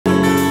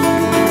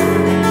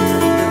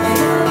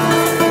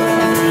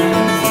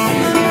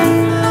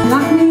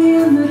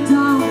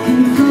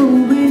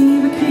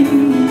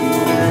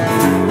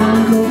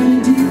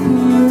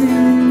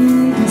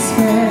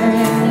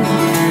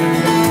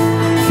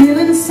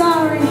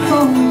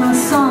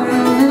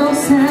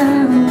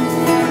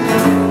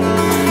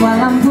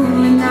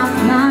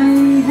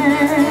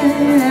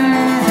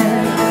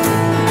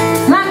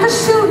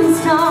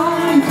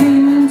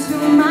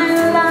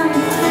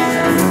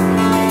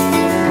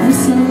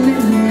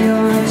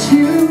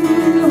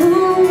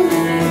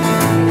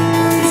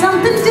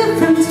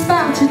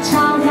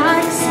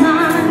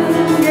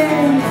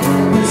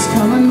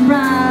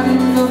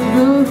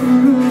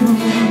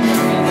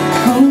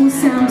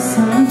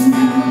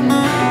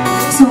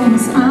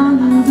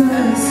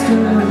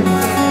misunderstood.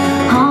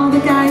 All the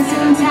guys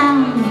in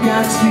town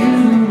got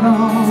you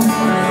wrong.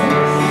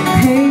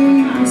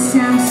 Hey,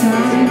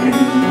 Sampson,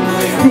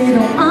 they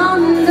don't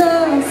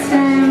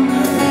understand.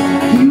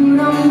 You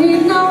don't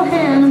need no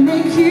hand to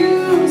make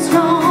you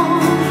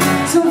strong.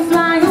 So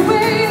fly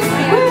away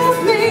with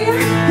me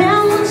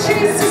and we'll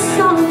chase the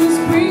sun's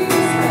breeze.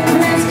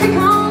 Let's kick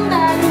on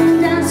back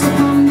and dance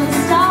upon the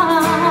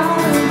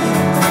stars.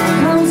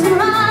 Close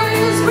your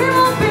eyes,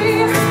 we'll be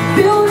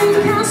building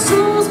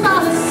castles by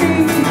the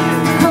sea.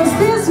 'Cause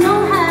there's no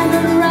hand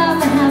I'd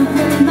rather have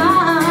than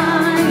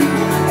mine.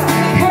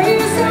 Hey,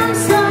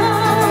 Sampson.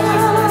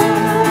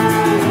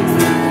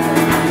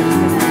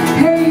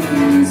 Hey,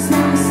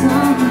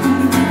 Sampson.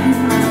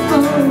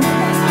 Oh.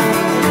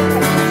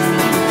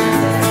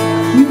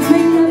 You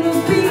may never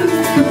be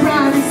the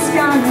brightest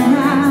sky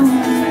around,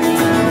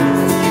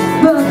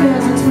 but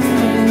there's a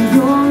twinkle in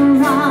your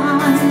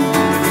eye.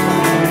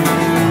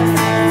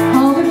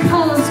 All the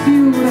colors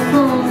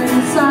beautiful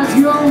inside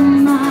your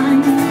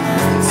mind.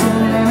 So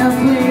many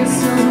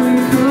places we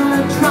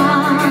could try.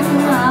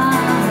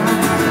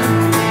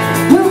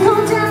 We'll go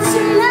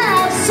dancing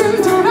at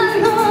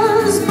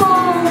Cinderella's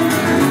ball.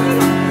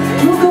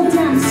 We'll go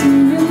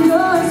dancing in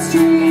the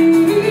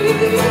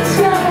streets.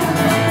 Yeah.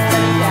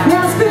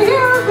 Let's be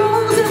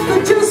heroes if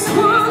for just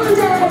one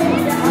day.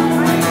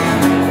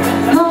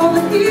 All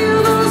the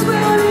heroes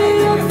will be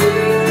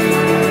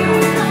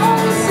defeated.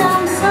 Oh,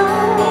 Sampson,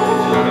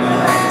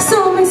 so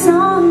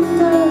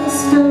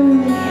misunderstood.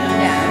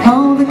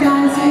 All the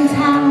guys in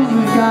town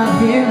got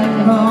here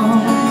wrong.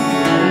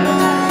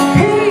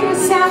 Hey,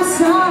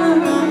 Sampson,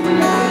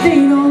 they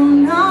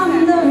don't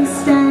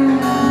understand.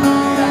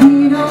 We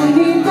don't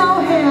need no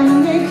hand to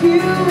make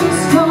you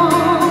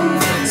strong.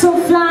 So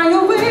fly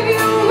away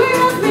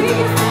with me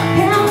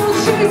and we'll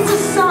chase the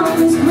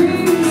sun's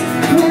breeze.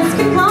 Let's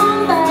kick on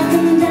back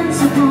and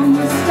dance upon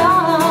the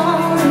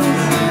stars.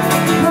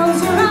 Close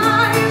your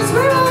eyes,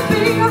 we'll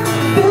be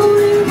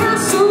building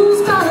castles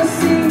by the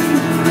sea.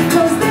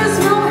 'Cause there's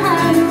no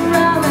hand I'd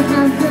rather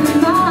have than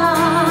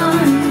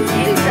mine.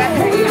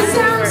 Hey,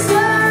 Sampson,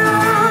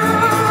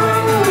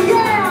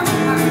 yeah.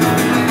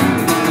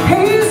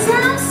 Hey,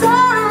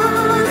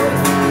 Sampson,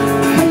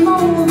 come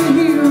over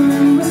here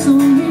and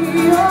whistle me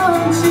a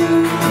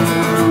tune.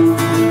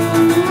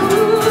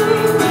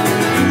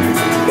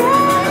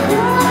 Yeah,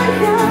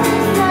 yeah, yeah,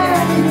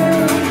 yeah.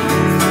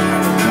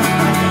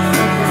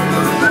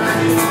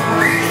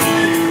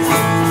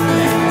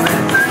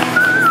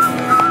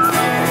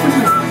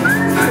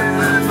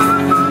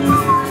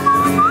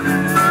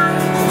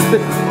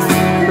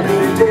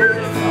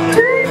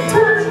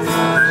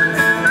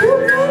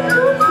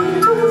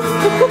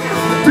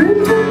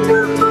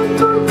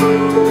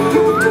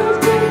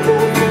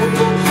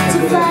 So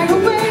fly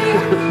away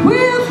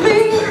with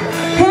me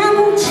and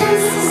we'll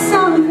chase the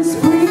sun's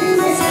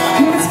breeze.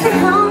 Let's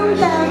get on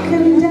back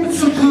and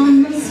dance upon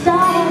the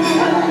stars.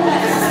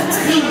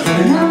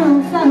 Now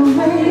fly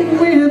away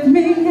with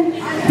me,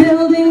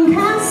 building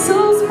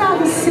castles by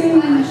the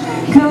sea.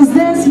 'Cause